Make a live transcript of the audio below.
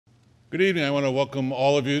Good evening. I want to welcome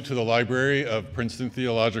all of you to the library of Princeton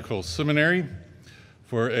Theological Seminary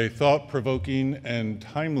for a thought-provoking and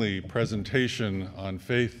timely presentation on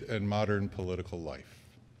faith and modern political life.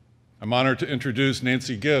 I'm honored to introduce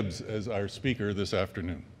Nancy Gibbs as our speaker this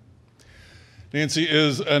afternoon. Nancy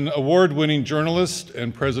is an award-winning journalist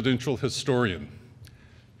and presidential historian.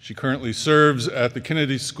 She currently serves at the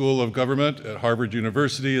Kennedy School of Government at Harvard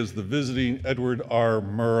University as the visiting Edward R.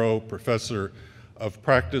 Murrow Professor of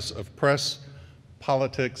Practice of Press,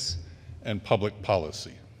 Politics, and Public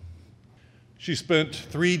Policy. She spent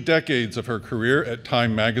 3 decades of her career at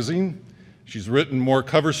Time magazine. She's written more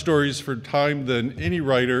cover stories for Time than any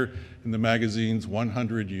writer in the magazine's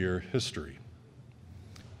 100-year history.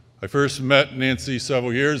 I first met Nancy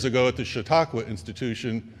several years ago at the Chautauqua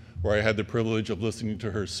Institution, where I had the privilege of listening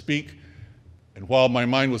to her speak. And while my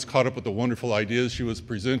mind was caught up with the wonderful ideas she was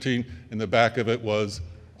presenting, in the back of it was,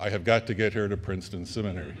 I have got to get her to Princeton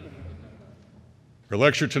Seminary. Her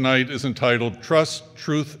lecture tonight is entitled Trust,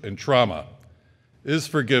 Truth, and Trauma. Is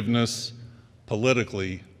forgiveness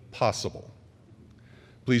politically possible?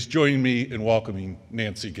 Please join me in welcoming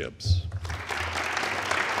Nancy Gibbs.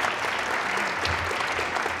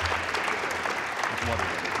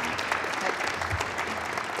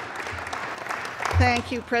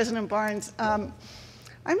 Thank you, President Barnes.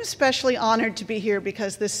 I'm especially honored to be here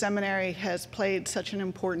because this seminary has played such an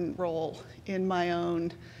important role in my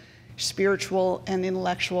own spiritual and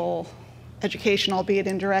intellectual education, albeit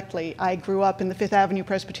indirectly. I grew up in the Fifth Avenue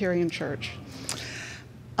Presbyterian Church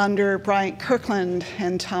under Bryant Kirkland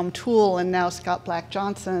and Tom Toole and now Scott Black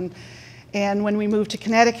Johnson. And when we moved to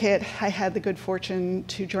Connecticut, I had the good fortune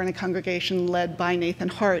to join a congregation led by Nathan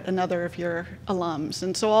Hart, another of your alums.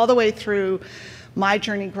 And so all the way through my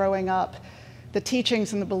journey growing up, the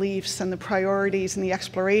teachings and the beliefs and the priorities and the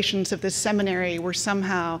explorations of this seminary were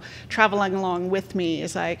somehow traveling along with me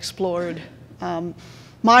as I explored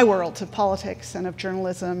my worlds of politics and of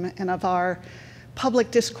journalism and of our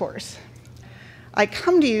public discourse. I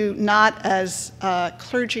come to you not as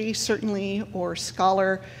clergy, certainly, or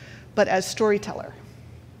scholar, but as storyteller.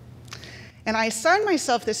 And I assigned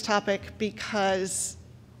myself this topic because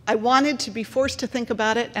I wanted to be forced to think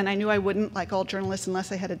about it, and I knew I wouldn't, like all journalists,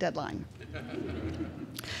 unless I had a deadline.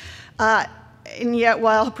 And yet,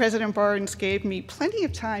 while President Barnes gave me plenty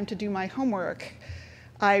of time to do my homework,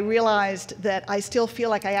 I realized that I still feel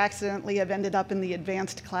like I accidentally have ended up in the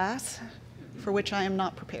advanced class, for which I am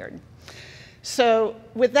not prepared. So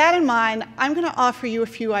with that in mind, I'm going to offer you a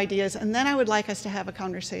few ideas, and then I would like us to have a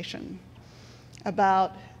conversation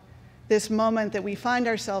about this moment that we find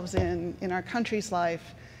ourselves in our country's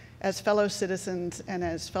life as fellow citizens and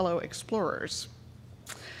as fellow explorers.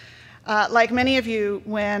 Like many of you,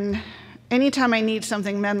 anytime I need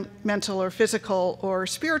something mental or physical or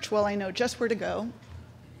spiritual, I know just where to go.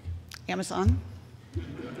 Amazon.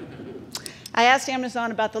 I asked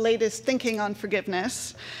Amazon about the latest thinking on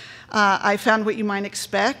forgiveness. I found what you might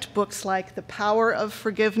expect, books like The Power of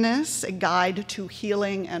Forgiveness, A Guide to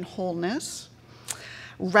Healing and Wholeness,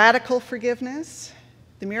 Radical Forgiveness,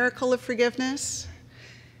 The Miracle of Forgiveness,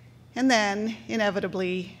 and then,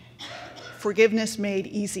 inevitably, Forgiveness Made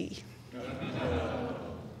Easy.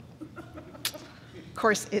 Of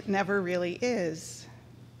course, it never really is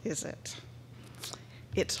it?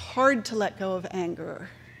 It's hard to let go of anger.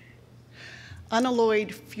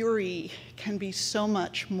 Unalloyed fury can be so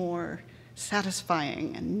much more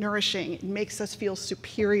satisfying and nourishing. It makes us feel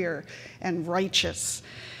superior and righteous.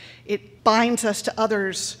 It binds us to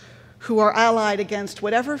others who are allied against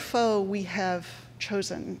whatever foe we have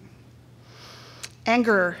chosen.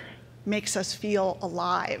 Anger makes us feel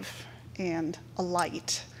alive and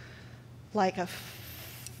alight, like a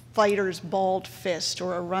fighter's balled fist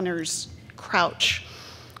or a runner's crouch,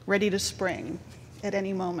 ready to spring at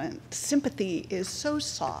any moment. Sympathy is so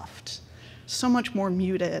soft, so much more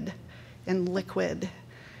muted and liquid,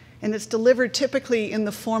 and it's delivered typically in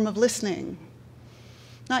the form of listening,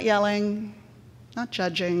 not yelling, not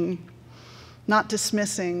judging, not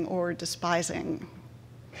dismissing or despising.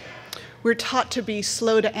 We're taught to be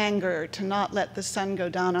slow to anger, to not let the sun go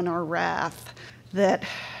down on our wrath, that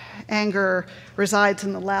anger resides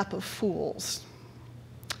in the lap of fools.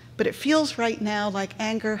 But it feels right now like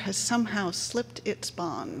anger has somehow slipped its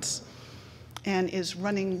bonds and is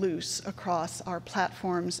running loose across our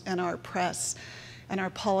platforms and our press and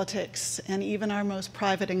our politics and even our most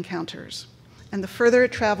private encounters. And the further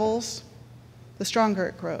it travels, the stronger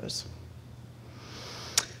it grows.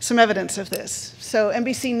 Some evidence of this. So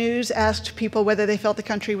NBC News asked people whether they felt the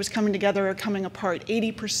country was coming together or coming apart.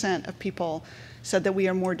 80% of people said that we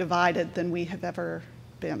are more divided than we have ever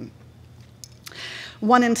been.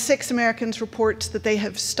 1 in 6 Americans reports that they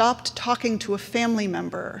have stopped talking to a family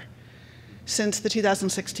member since the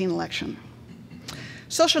 2016 election.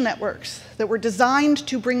 Social networks that were designed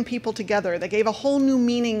to bring people together, that gave a whole new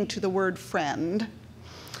meaning to the word friend,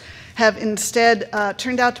 have instead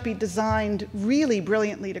turned out to be designed really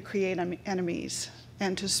brilliantly to create enemies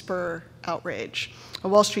and to spur outrage. A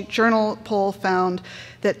Wall Street Journal poll found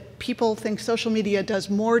that people think social media does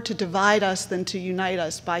more to divide us than to unite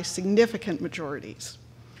us by significant majorities.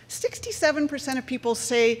 67% of people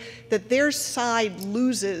say that their side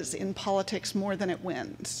loses in politics more than it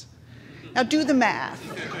wins. Now do the math.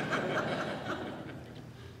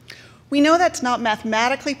 We know that's not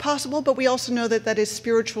mathematically possible, but we also know that that is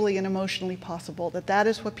spiritually and emotionally possible, that that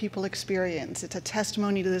is what people experience. It's a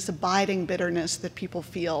testimony to this abiding bitterness that people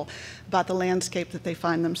feel about the landscape that they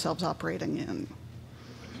find themselves operating in.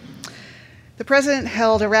 The president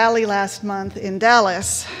held a rally last month in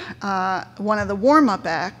Dallas. One of the warm-up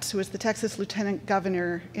acts, who was the Texas lieutenant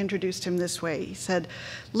governor, introduced him this way. He said,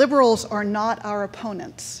 "Liberals are not our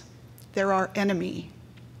opponents, they're our enemy."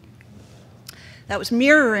 That was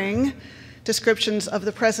mirroring descriptions of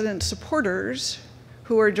the president's supporters,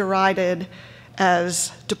 who are derided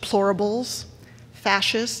as deplorables,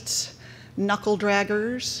 fascists,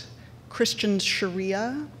 knuckle-draggers, Christian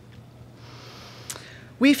Sharia.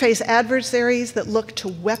 We face adversaries that look to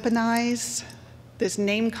weaponize this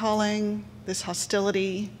name-calling, this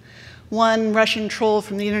hostility. One Russian troll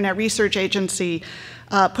from the Internet Research Agency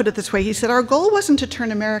put it this way. He said, "Our goal wasn't to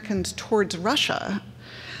turn Americans towards Russia.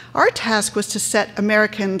 Our task was to set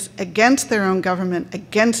Americans against their own government,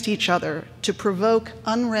 against each other, to provoke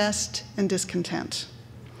unrest and discontent."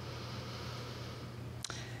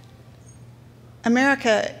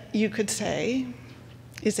 America, you could say,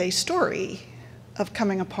 is a story of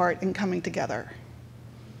coming apart and coming together.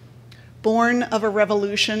 Born of a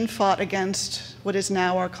revolution fought against what is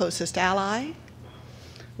now our closest ally,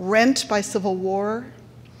 rent by civil war,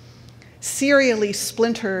 serially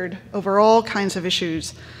splintered over all kinds of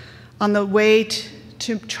issues on the way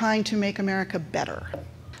to trying to make America better.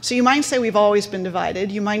 So you might say we've always been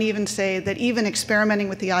divided. You might even say that even experimenting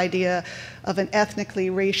with the idea of an ethnically,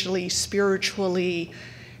 racially, spiritually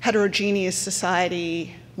heterogeneous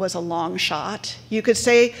society was a long shot. You could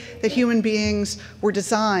say that human beings were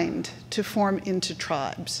designed to form into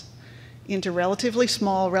tribes, into relatively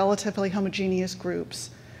small, relatively homogeneous groups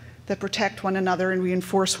that protect one another and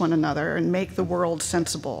reinforce one another and make the world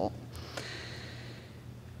sensible.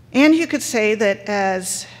 And you could say that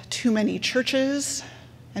as too many churches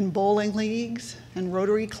and bowling leagues and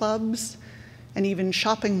Rotary clubs and even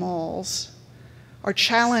shopping malls are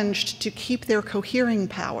challenged to keep their cohering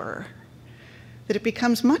power, that it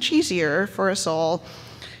becomes much easier for us all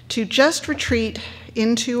to just retreat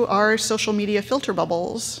into our social media filter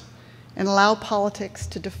bubbles and allow politics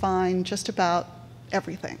to define just about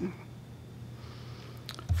everything.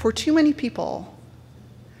 For too many people,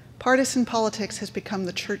 partisan politics has become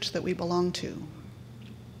the church that we belong to.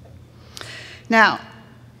 Now,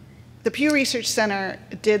 the Pew Research Center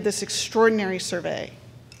did this extraordinary survey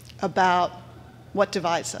about what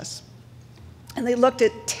divides us. And they looked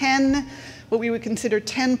at 10, what we would consider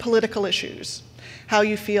 10 political issues. How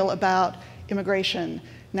you feel about immigration,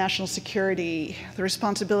 national security, the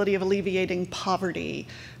responsibility of alleviating poverty,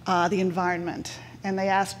 the environment. And they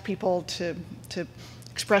asked people to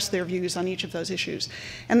express their views on each of those issues.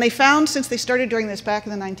 And they found, since they started doing this back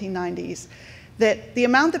in the 1990s, that the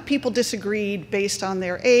amount that people disagreed based on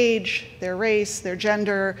their age, their race, their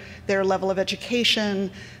gender, their level of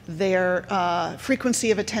education, their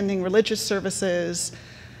frequency of attending religious services,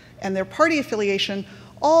 and their party affiliation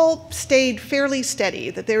all stayed fairly steady,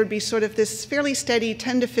 that there would be sort of this fairly steady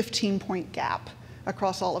 10 to 15 point gap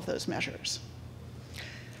across all of those measures.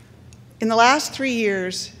 In the last 3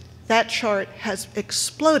 years, that chart has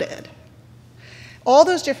exploded. All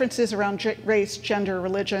those differences around race, gender,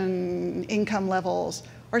 religion, income levels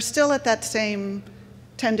are still at that same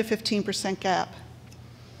 10 to 15% gap.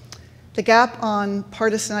 The gap on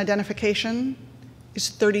partisan identification is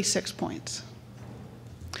 36 points.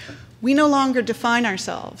 We no longer define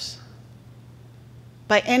ourselves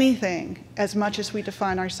by anything as much as we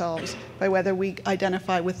define ourselves by whether we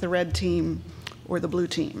identify with the red team or the blue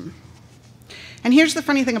team. And here's the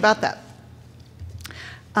funny thing about that.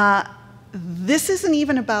 This isn't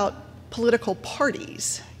even about political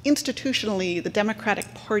parties. Institutionally, the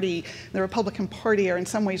Democratic Party and the Republican Party are in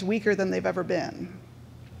some ways weaker than they've ever been.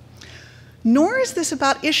 Nor is this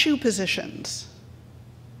about issue positions.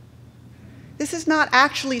 This is not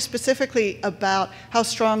actually specifically about how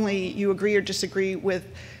strongly you agree or disagree with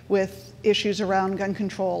issues around gun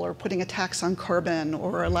control or putting a tax on carbon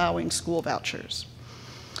or allowing school vouchers.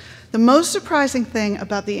 The most surprising thing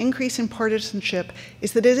about the increase in partisanship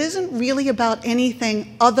is that it isn't really about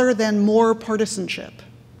anything other than more partisanship.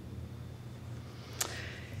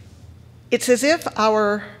 It's as if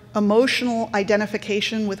our emotional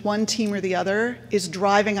identification with one team or the other is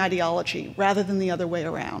driving ideology rather than the other way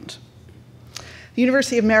around. The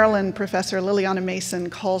University of Maryland professor Liliana Mason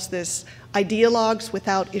calls this ideologues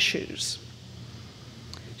without issues.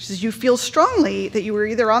 She says, you feel strongly that you were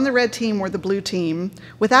either on the red team or the blue team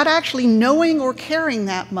without actually knowing or caring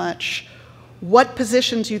that much what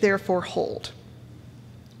positions you therefore hold.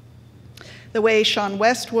 The way Sean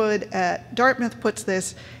Westwood at Dartmouth puts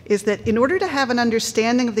this is that in order to have an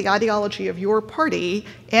understanding of the ideology of your party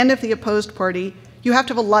and of the opposed party, you have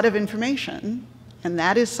to have a lot of information, and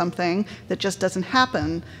that is something that just doesn't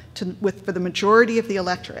happen for the majority of the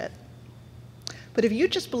electorate. But if you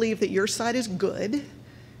just believe that your side is good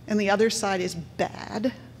and the other side is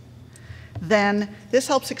bad, then this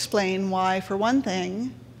helps explain why, for one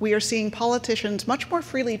thing, we are seeing politicians much more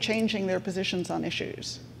freely changing their positions on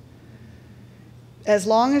issues. As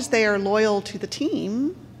long as they are loyal to the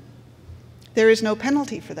team, there is no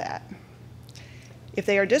penalty for that. If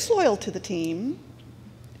they are disloyal to the team,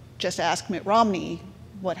 just ask Mitt Romney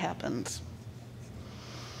what happens.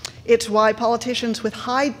 It's why politicians with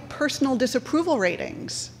high personal disapproval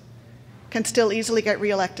ratings can still easily get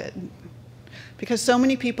reelected, because so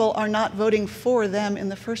many people are not voting for them in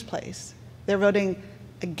the first place. They're voting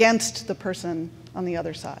against the person on the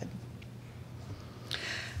other side.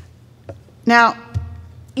 Now,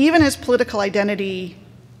 even as political identity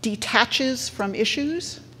detaches from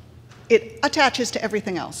issues, it attaches to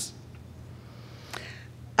everything else.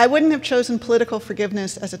 I wouldn't have chosen political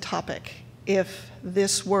forgiveness as a topic if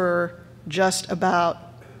this were just about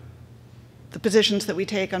the positions that we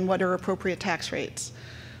take on what are appropriate tax rates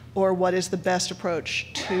or what is the best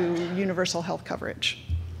approach to universal health coverage.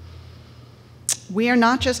 We are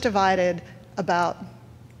not just divided about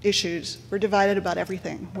issues, we're divided about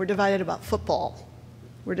everything. We're divided about football.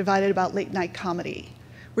 We're divided about late night comedy.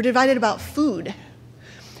 We're divided about food.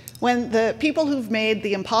 When the people who've made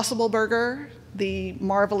the Impossible Burger, the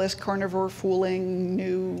marvelous carnivore-fooling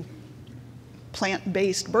new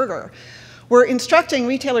plant-based burger, were instructing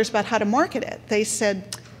retailers about how to market it, they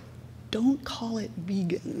said, don't call it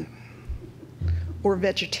vegan or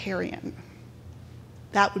vegetarian.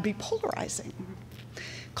 That would be polarizing.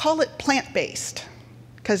 Call it plant-based,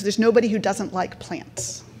 because there's nobody who doesn't like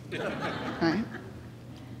plants. Right?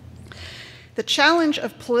 The challenge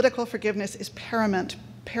of political forgiveness is paramount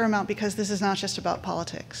because this is not just about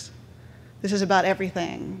politics. This is about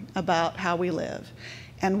everything, about how we live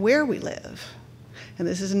and where we live. And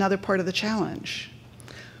this is another part of the challenge.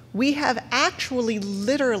 We have actually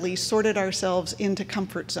literally sorted ourselves into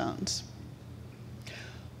comfort zones.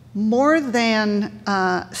 More than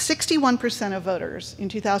 61% of voters in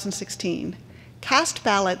 2016 cast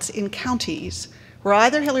ballots in counties where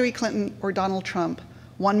either Hillary Clinton or Donald Trump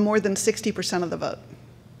won more than 60% of the vote.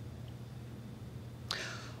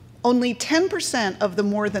 Only 10% of the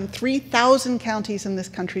more than 3,000 counties in this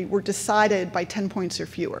country were decided by 10 points or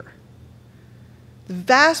fewer. The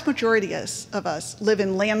vast majority of us live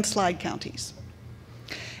in landslide counties.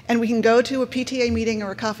 And we can go to a PTA meeting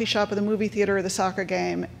or a coffee shop or the movie theater or the soccer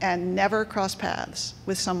game and never cross paths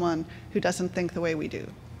with someone who doesn't think the way we do.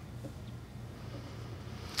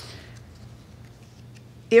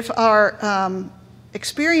 If our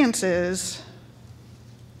experiences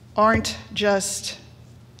aren't just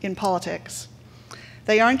in politics,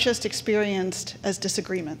 they aren't just experienced as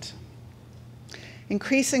disagreement.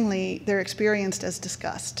 Increasingly, they're experienced as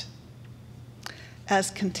disgust, as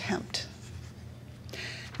contempt.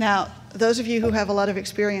 Now, those of you who have a lot of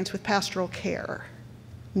experience with pastoral care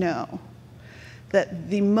know that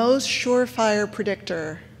the most surefire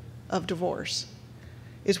predictor of divorce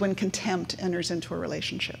is when contempt enters into a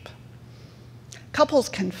relationship. Couples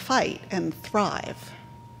can fight and thrive.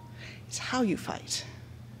 It's how you fight.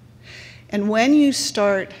 And when you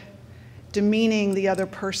start demeaning the other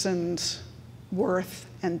person's worth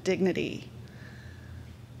and dignity,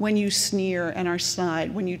 when you sneer and are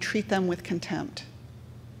snide, when you treat them with contempt,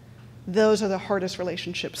 those are the hardest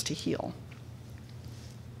relationships to heal.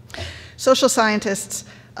 Social scientists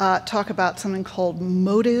talk about something called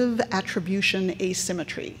motive attribution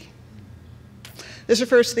asymmetry. This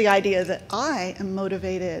refers to the idea that I am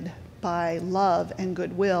motivated by love and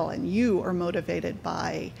goodwill, and you are motivated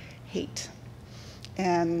by hate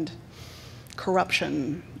and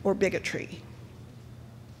corruption or bigotry.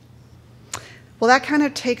 Well, that kind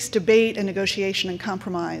of takes debate and negotiation and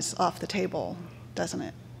compromise off the table, doesn't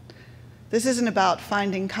it? This isn't about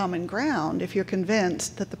finding common ground if you're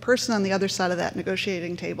convinced that the person on the other side of that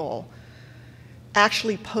negotiating table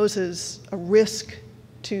actually poses a risk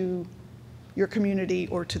to your community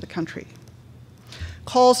or to the country.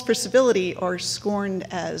 Calls for civility are scorned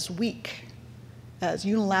as weak, as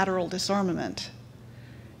unilateral disarmament,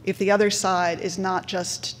 if the other side is not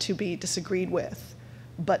just to be disagreed with,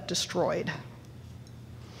 but destroyed.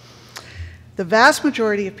 The vast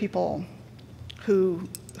majority of people who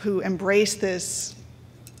embrace this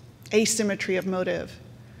asymmetry of motive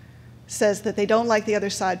says that they don't like the other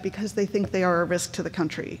side because they think they are a risk to the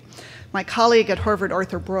country. My colleague at Harvard,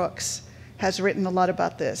 Arthur Brooks, has written a lot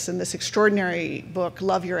about this in this extraordinary book,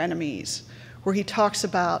 Love Your Enemies, where he talks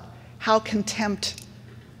about how contempt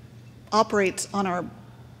operates on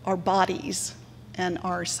our bodies and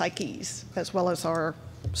our psyches, as well as our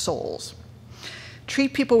souls.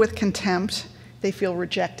 Treat people with contempt, they feel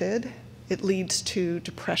rejected. It leads to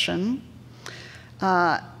depression.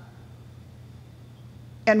 And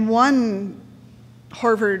one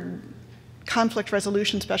Harvard conflict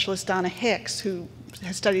resolution specialist, Donna Hicks, who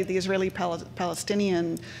has studied the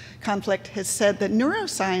Israeli-Palestinian conflict, has said that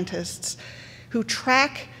neuroscientists who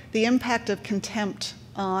track the impact of contempt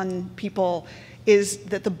on people is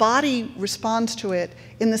that the body responds to it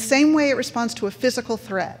in the same way it responds to a physical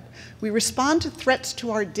threat. We respond to threats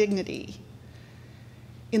to our dignity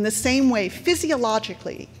in the same way,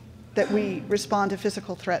 physiologically, that we respond to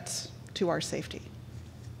physical threats to our safety.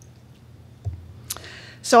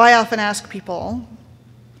 So I often ask people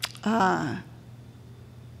to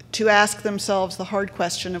ask themselves the hard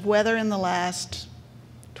question of whether in the last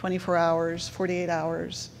 24 hours, 48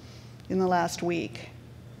 hours, in the last week,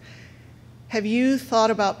 have you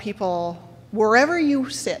thought about people, wherever you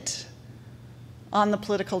sit on the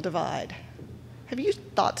political divide, have you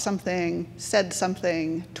thought something, said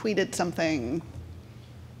something, tweeted something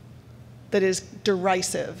that is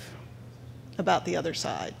derisive about the other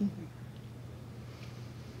side?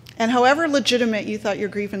 And however legitimate you thought your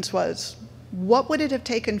grievance was, what would it have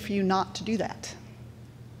taken for you not to do that?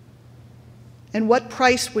 And what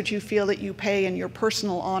price would you feel that you pay in your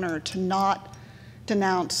personal honor to not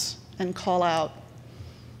denounce and call out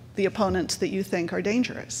the opponents that you think are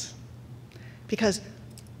dangerous? Because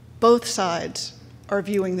both sides are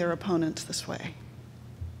viewing their opponents this way.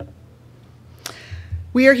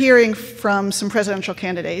 We are hearing from some presidential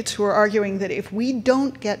candidates who are arguing that if we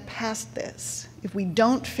don't get past this, if we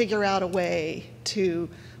don't figure out a way to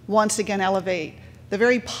once again elevate the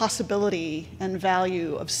very possibility and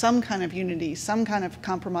value of some kind of unity, some kind of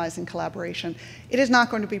compromise and collaboration, it is not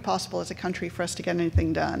going to be possible as a country for us to get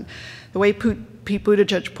anything done. The way Pete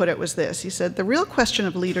Buttigieg put it was this. He said, the real question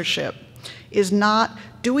of leadership is not,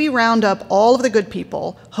 do we round up all of the good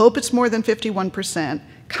people, hope it's more than 51%,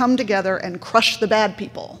 come together and crush the bad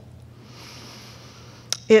people?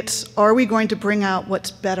 It's, are we going to bring out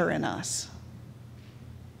what's better in us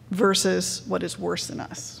versus what is worse in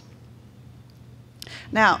us?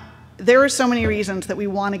 Now, there are so many reasons that we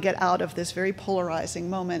want to get out of this very polarizing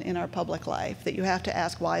moment in our public life that you have to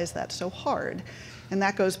ask, why is that so hard? And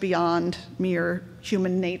that goes beyond mere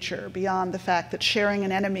human nature, beyond the fact that sharing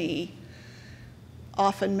an enemy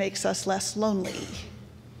often makes us less lonely,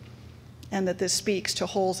 and that this speaks to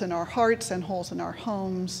holes in our hearts and holes in our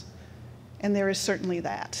homes, and there is certainly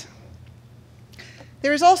that.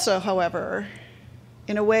 There is also, however,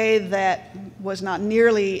 in a way that was not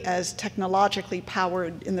nearly as technologically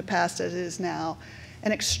powered in the past as it is now,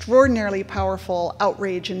 an extraordinarily powerful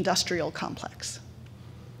outrage industrial complex.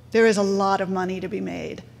 There is a lot of money to be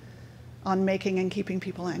made on making and keeping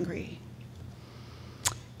people angry.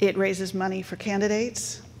 It raises money for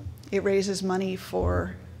candidates. It raises money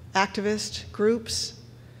for activist groups.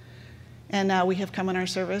 And now we have come in our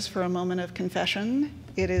service for a moment of confession.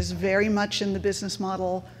 It is very much in the business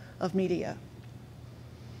model of media.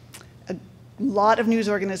 A lot of news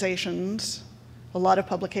organizations, a lot of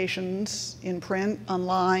publications in print,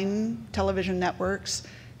 online, television networks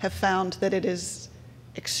have found that it is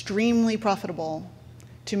extremely profitable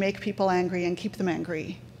to make people angry and keep them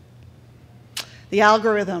angry. The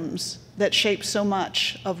algorithms that shape so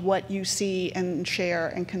much of what you see and share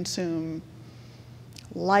and consume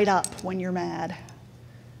light up when you're mad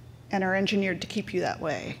and are engineered to keep you that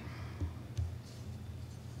way.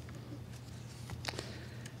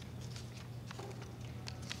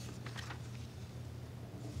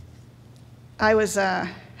 I was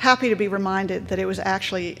happy to be reminded that it was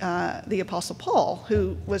actually the Apostle Paul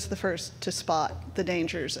who was the first to spot the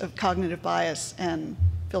dangers of cognitive bias and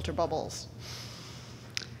filter bubbles.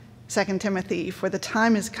 2 Timothy, for the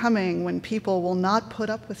time is coming when people will not put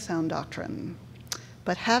up with sound doctrine,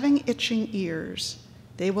 but having itching ears,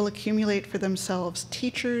 they will accumulate for themselves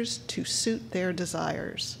teachers to suit their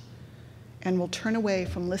desires and will turn away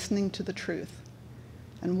from listening to the truth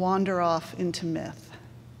and wander off into myth.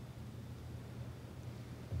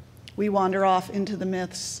 We wander off into the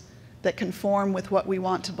myths that conform with what we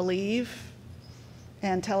want to believe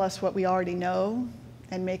and tell us what we already know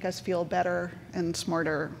and make us feel better and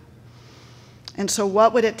smarter. And so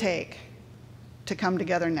what would it take to come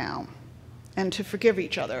together now and to forgive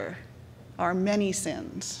each other our many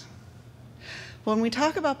sins? When we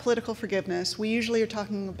talk about political forgiveness, we usually are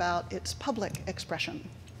talking about its public expression.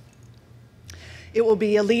 It will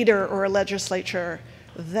be a leader or a legislature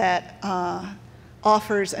that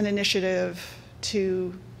offers an initiative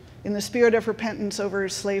to, in the spirit of repentance over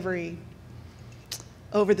slavery,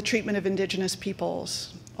 over the treatment of indigenous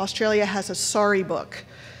peoples. Australia has a sorry book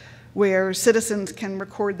where citizens can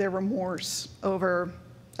record their remorse over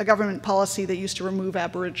a government policy that used to remove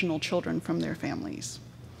Aboriginal children from their families.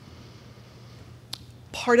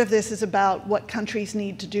 Part of this is about what countries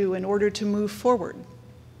need to do in order to move forward.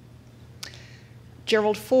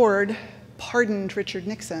 Gerald Ford pardoned Richard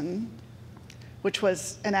Nixon, which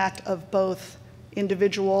was an act of both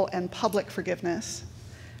individual and public forgiveness,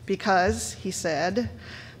 because, he said,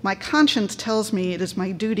 "My conscience tells me it is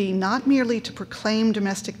my duty not merely to proclaim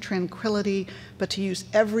domestic tranquility, but to use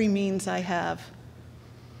every means I have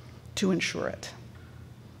to ensure it."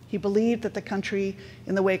 He believed that the country,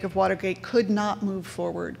 in the wake of Watergate, could not move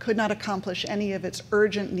forward, could not accomplish any of its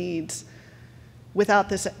urgent needs without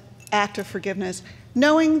this act of forgiveness,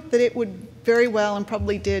 knowing that it would very well, and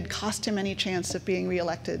probably did, cost him any chance of being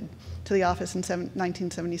reelected to the office in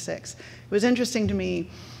 1976. It was interesting to me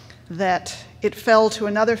that it fell to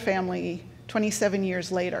another family 27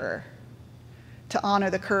 years later to honor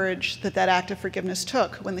the courage that that act of forgiveness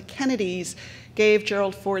took when the Kennedys gave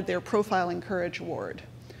Gerald Ford their Profiling Courage Award,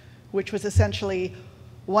 which was essentially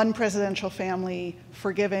one presidential family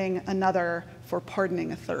forgiving another for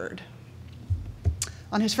pardoning a third.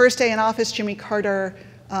 On his first day in office, Jimmy Carter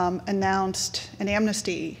announced an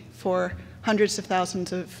amnesty for hundreds of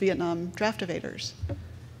thousands of Vietnam draft evaders,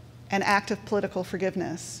 an act of political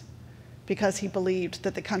forgiveness, because he believed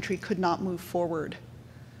that the country could not move forward.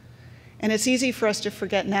 And it's easy for us to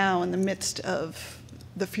forget now, in the midst of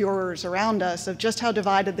the furors around us, of just how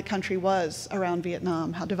divided the country was around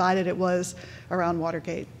Vietnam, how divided it was around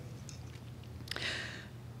Watergate.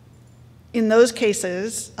 In those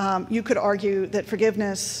cases, you could argue that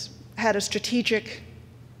forgiveness had a strategic,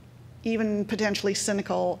 even potentially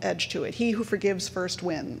cynical edge to it. He who forgives first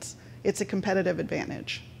wins. It's a competitive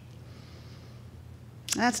advantage.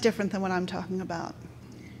 That's different than what I'm talking about.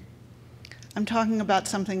 I'm talking about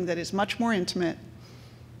something that is much more intimate,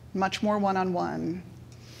 much more one-on-one,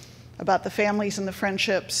 about the families and the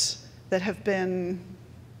friendships that have been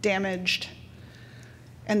damaged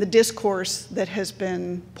and the discourse that has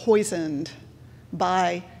been poisoned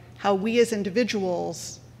by how we as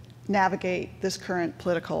individuals navigate this current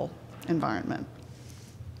political environment.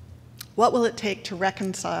 What will it take to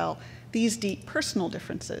reconcile these deep personal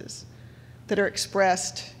differences that are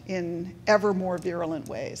expressed in ever more virulent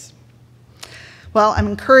ways? Well, I'm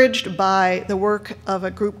encouraged by the work of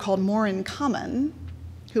a group called More in Common,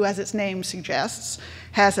 who, as its name suggests,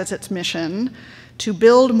 has as its mission to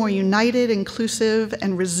build more united, inclusive,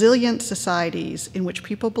 and resilient societies in which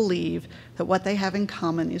people believe that what they have in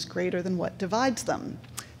common is greater than what divides them.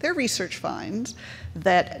 Their research finds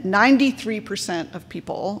that 93% of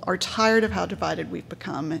people are tired of how divided we've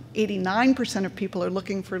become. 89% of people are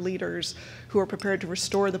looking for leaders who are prepared to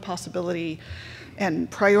restore the possibility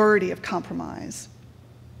and priority of compromise.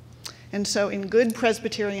 And so, in good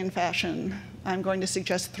Presbyterian fashion, I'm going to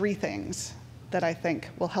suggest 3 things that I think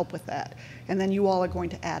will help with that, and then you all are going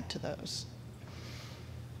to add to those.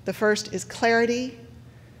 The first is clarity,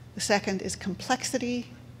 the second is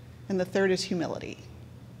complexity, and the third is humility.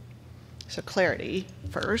 So clarity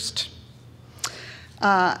first.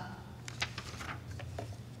 That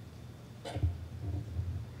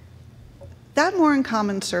More in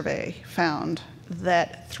Common survey found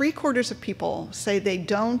that 3/4 of people say they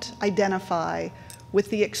don't identify with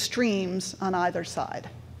the extremes on either side.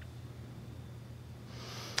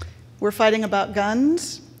 We're fighting about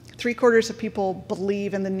guns. 3/4 of people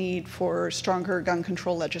believe in the need for stronger gun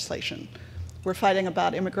control legislation. We're fighting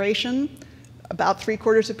about immigration. About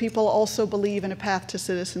 3/4 of people also believe in a path to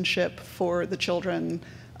citizenship for the children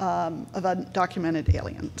of undocumented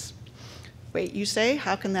aliens. Wait, you say,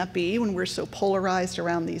 how can that be when we're so polarized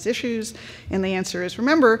around these issues? And the answer is,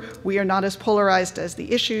 remember, we are not as polarized as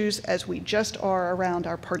the issues as we just are around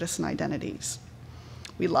our partisan identities.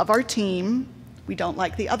 We love our team. We don't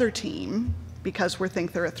like the other team because we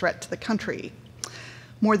think they're a threat to the country.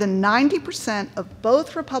 more than 90% of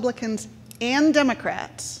both Republicans and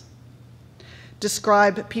Democrats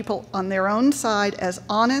describe people on their own side as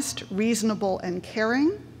honest, reasonable, and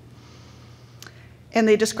caring. And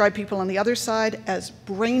they describe people on the other side as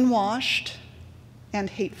brainwashed and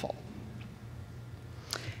hateful.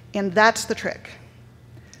 And that's the trick.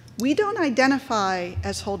 We don't identify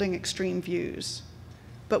as holding extreme views,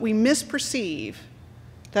 but we misperceive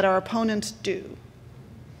that our opponents do.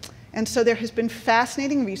 And so there has been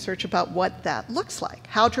fascinating research about what that looks like,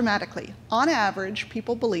 how dramatically. On average,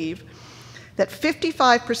 people believe that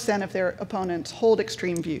 55% of their opponents hold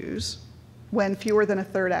extreme views, when fewer than a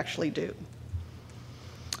third actually do.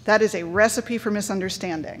 That is a recipe for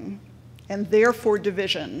misunderstanding, and therefore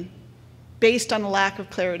division, based on a lack of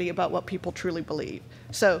clarity about what people truly believe.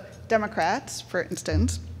 So Democrats, for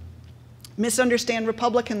instance, misunderstand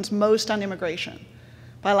Republicans most on immigration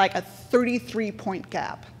by like a 33-point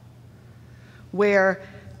gap, where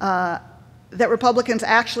that Republicans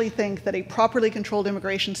actually think that a properly controlled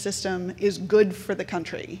immigration system is good for the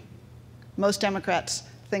country. Most Democrats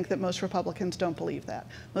think that most Republicans don't believe that.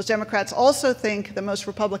 Most Democrats also think that most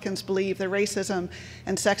Republicans believe that racism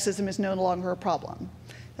and sexism is no longer a problem.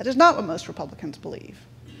 That is not what most Republicans believe.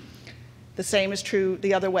 The same is true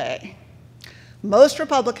the other way. Most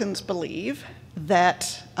Republicans believe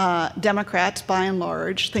that Democrats, by and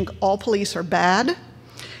large, think all police are bad,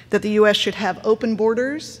 that the US should have open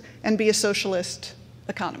borders and be a socialist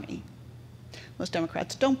economy. Most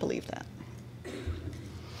Democrats don't believe that.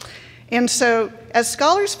 And so, as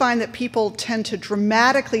scholars find that people tend to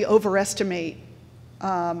dramatically overestimate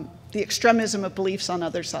the extremism of beliefs on the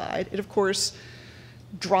other side, it of course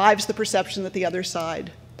drives the perception that the other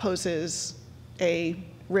side poses a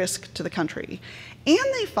risk to the country. And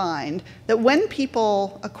they find that when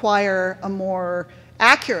people acquire a more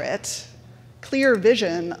accurate, clear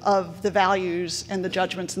vision of the values and the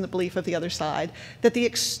judgments and the belief of the other side, that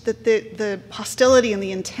the hostility and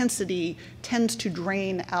the intensity tends to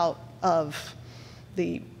drain out of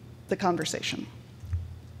the conversation.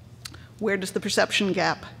 Where does the perception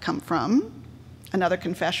gap come from? Another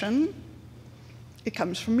confession, it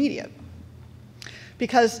comes from media.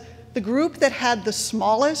 Because the group that had the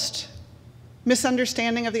smallest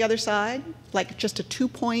misunderstanding of the other side, like just a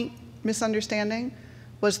 2-point misunderstanding,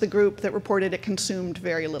 was the group that reported it consumed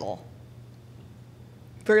very little.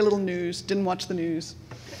 Very little news, didn't watch the news,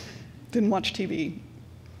 didn't watch TV.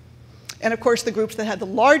 And of course, the groups that had the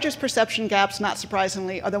largest perception gaps, not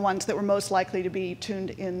surprisingly, are the ones that were most likely to be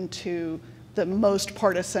tuned into the most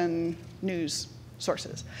partisan news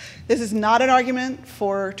sources. This is not an argument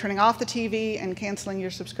for turning off the TV and canceling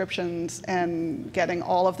your subscriptions and getting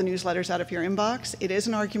all of the newsletters out of your inbox. It is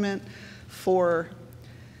an argument for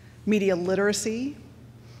media literacy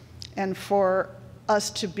and for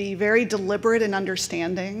us to be very deliberate in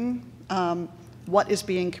understanding what is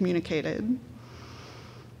being communicated.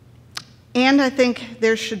 And I think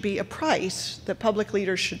there should be a price that public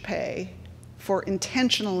leaders should pay for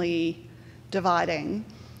intentionally dividing,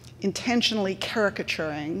 intentionally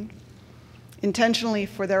caricaturing, intentionally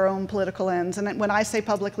for their own political ends. And when I say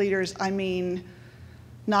public leaders, I mean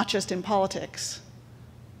not just in politics,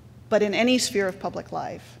 but in any sphere of public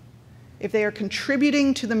life. If they are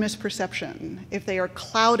contributing to the misperception, if they are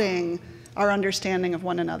clouding our understanding of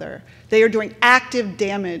one another, they are doing active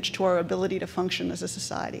damage to our ability to function as a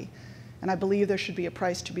society. And I believe there should be a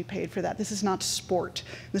price to be paid for that. This is not sport.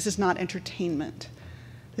 This is not entertainment.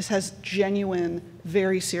 This has genuine,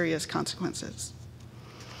 very serious consequences.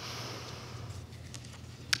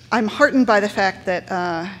 I'm heartened by the fact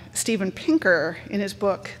that Steven Pinker, in his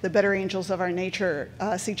book, The Better Angels of Our Nature,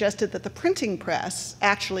 suggested that the printing press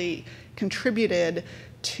actually contributed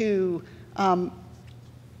to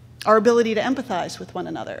our ability to empathize with one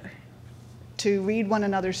another, to read one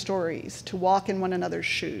another's stories, to walk in one another's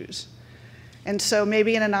shoes. And so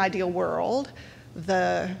maybe in an ideal world,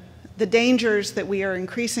 the dangers that we are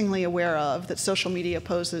increasingly aware of that social media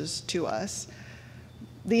poses to us,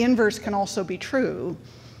 the inverse can also be true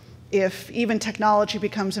if even technology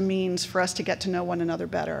becomes a means for us to get to know one another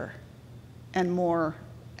better and more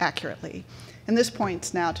accurately. And this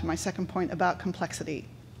points now to my second point about complexity.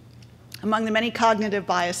 Among the many cognitive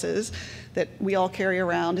biases that we all carry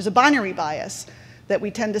around is a binary bias, that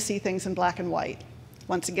we tend to see things in black and white.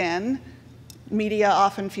 Once again, media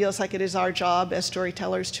often feels like it is our job as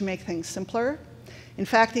storytellers to make things simpler. In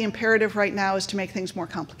fact, the imperative right now is to make things more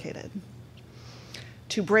complicated,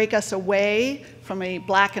 to break us away from a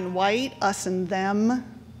black and white, us and them,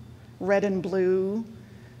 red and blue,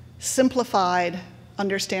 simplified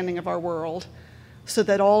understanding of our world, so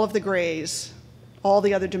that all of the grays, all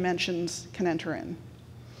the other dimensions can enter in.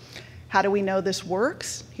 How do we know this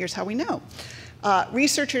works? Here's how we know.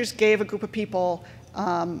 Researchers gave a group of people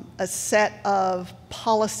a set of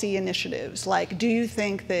policy initiatives, like, do you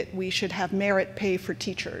think that we should have merit pay for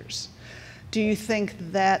teachers? Do you think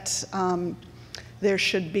that there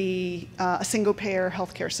should be a single-payer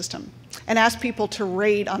healthcare system? And asked people to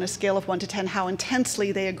rate on a scale of 1 to 10 how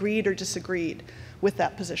intensely they agreed or disagreed with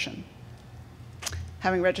that position.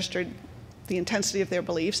 Having registered the intensity of their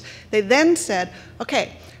beliefs, they then said,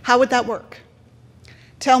 okay, how would that work?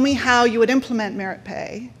 Tell me how you would implement merit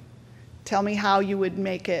pay. Tell me how you would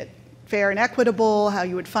make it fair and equitable, how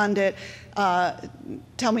you would fund it.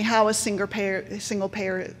 Tell me how a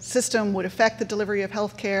single-payer system would affect the delivery of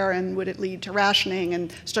health care, and would it lead to rationing,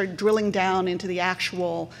 and start drilling down into the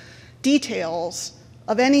actual details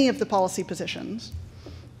of any of the policy positions.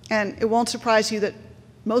 And it won't surprise you that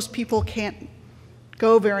most people can't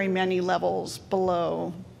go very many levels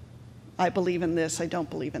below, I believe in this, I don't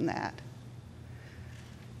believe in that.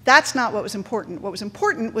 That's not what was important. What was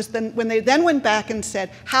important was then when they then went back and said,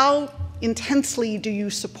 how intensely do you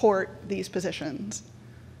support these positions?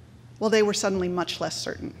 Well, they were suddenly much less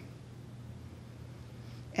certain.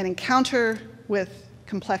 An encounter with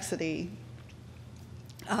complexity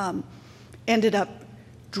ended up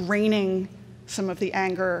draining some of the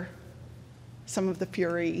anger, some of the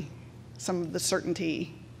fury, some of the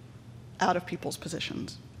certainty out of people's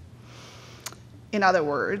positions. In other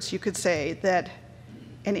words, you could say that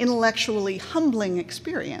an intellectually humbling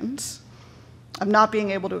experience of not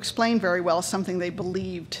being able to explain very well something they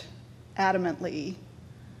believed adamantly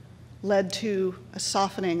led to a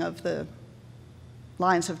softening of the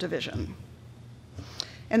lines of division.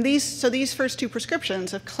 And these first two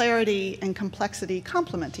prescriptions of clarity and complexity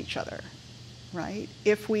complement each other, right?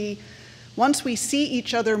 Once we see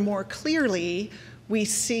each other more clearly, we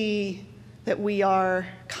see that we are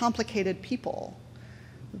complicated people,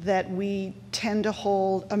 that we tend to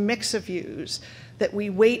hold a mix of views, that we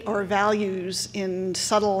weight our values in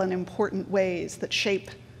subtle and important ways that shape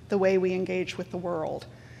the way we engage with the world.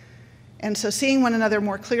 And so seeing one another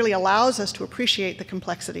more clearly allows us to appreciate the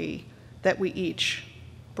complexity that we each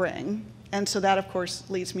bring. And so that, of course,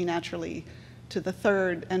 leads me naturally to the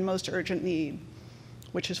third and most urgent need,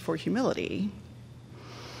 which is for humility.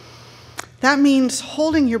 That means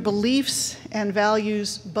holding your beliefs and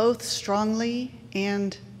values both strongly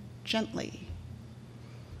and gently,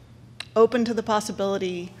 open to the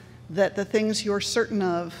possibility that the things you're certain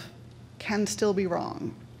of can still be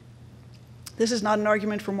wrong. This is not an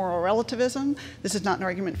argument for moral relativism. This is not an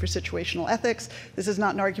argument for situational ethics. This is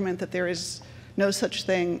not an argument that there is no such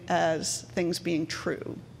thing as things being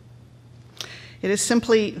true. It is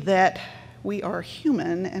simply that we are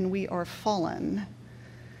human and we are fallen,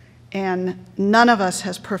 and none of us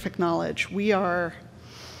has perfect knowledge. We are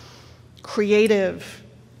creative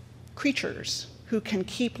creatures who can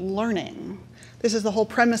keep learning. This is the whole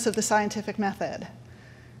premise of the scientific method,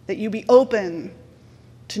 that you be open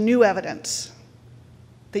to new evidence,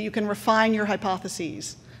 that you can refine your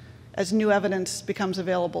hypotheses as new evidence becomes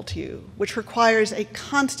available to you, which requires a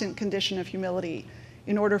constant condition of humility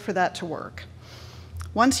in order for that to work.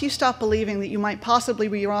 Once you stop believing that you might possibly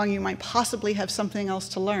be wrong, you might possibly have something else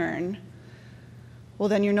to learn, well,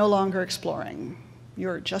 then you're no longer exploring.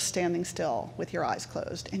 You're just standing still with your eyes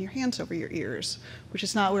closed and your hands over your ears, which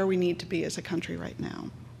is not where we need to be as a country right now.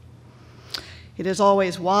 It is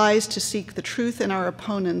always wise to seek the truth in our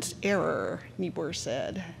opponent's error, Niebuhr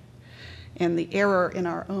said, and the error in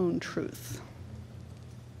our own truth.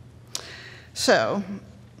 So,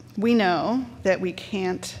 we know that we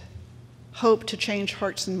can't hope to change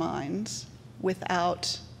hearts and minds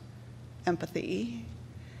without empathy.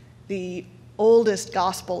 The oldest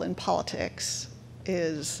gospel in politics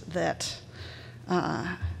is that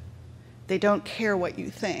they don't care what you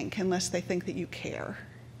think unless they think that you care.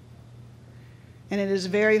 And it is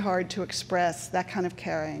very hard to express that kind of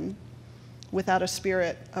caring without a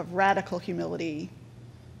spirit of radical humility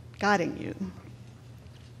guiding you.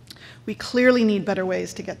 We clearly need better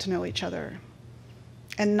ways to get to know each other,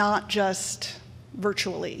 and not just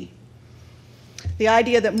virtually. The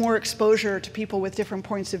idea that more exposure to people with different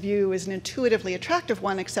points of view is an intuitively attractive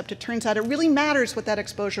one, except it turns out it really matters what that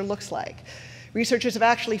exposure looks like. Researchers have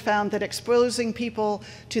actually found that exposing people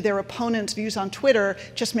to their opponents' views on Twitter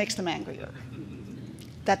just makes them angrier.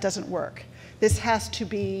 That doesn't work. This has to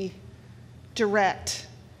be direct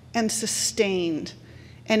and sustained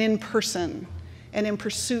and in person and in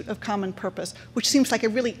pursuit of common purpose, which seems like a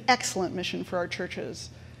really excellent mission for our churches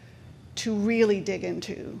to really dig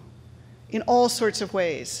into in all sorts of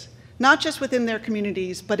ways, not just within their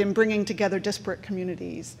communities, but in bringing together disparate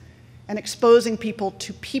communities and exposing people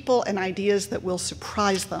to people and ideas that will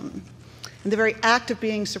surprise them And the very act of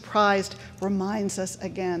being surprised reminds us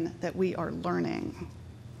again that we are learning.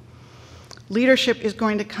 Leadership is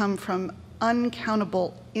going to come from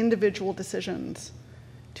uncountable individual decisions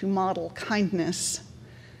to model kindness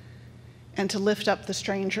and to lift up the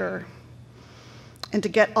stranger and to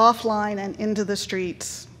get offline and into the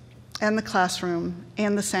streets and the classroom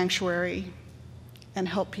and the sanctuary and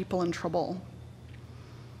help people in trouble.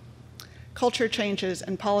 Culture changes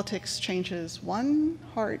and politics changes one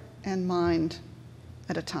heart and mind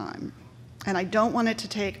at a time. And I don't want it to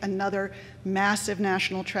take another massive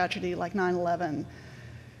national tragedy like 9/11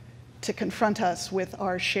 to confront us with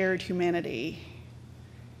our shared humanity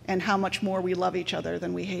and how much more we love each other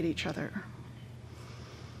than we hate each other.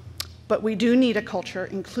 But we do need a culture,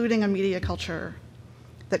 including a media culture,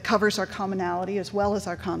 that covers our commonality as well as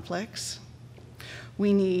our conflicts.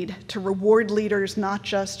 We need to reward leaders not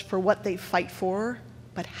just for what they fight for,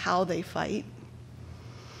 but how they fight.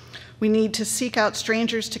 We need to seek out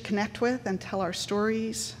strangers to connect with and tell our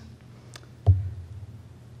stories,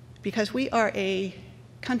 because we are a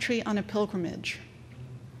country on a pilgrimage.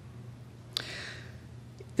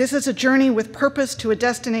 This is a journey with purpose to a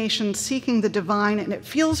destination seeking the divine, and it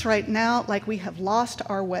feels right now like we have lost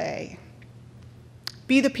our way.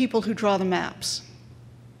 Be the people who draw the maps,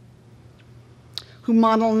 who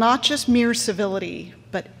model not just mere civility,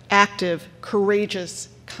 but active, courageous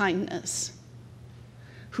kindness,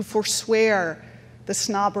 who forswear the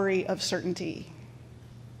snobbery of certainty,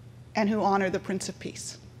 and who honor the Prince of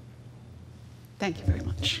Peace. Thank you very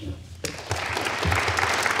much.